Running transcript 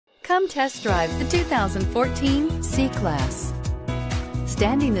Come test drive the 2014 C-Class.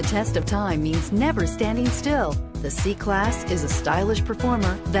 Standing the test of time means never standing still. The C-Class is a stylish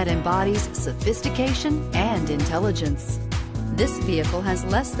performer that embodies sophistication and intelligence. This vehicle has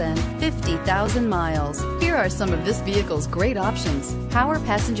less than 50,000 miles. Here are some of this vehicle's great options: power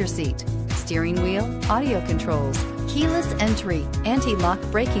passenger seat, steering wheel audio controls, keyless entry, anti-lock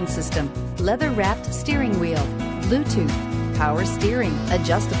braking system, leather-wrapped steering wheel, Bluetooth, power steering,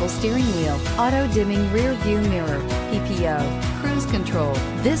 adjustable steering wheel, auto-dimming rear view mirror, PPO, cruise control.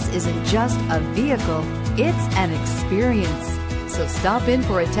 This isn't just a vehicle, it's an experience. So stop in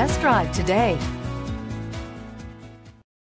for a test drive today.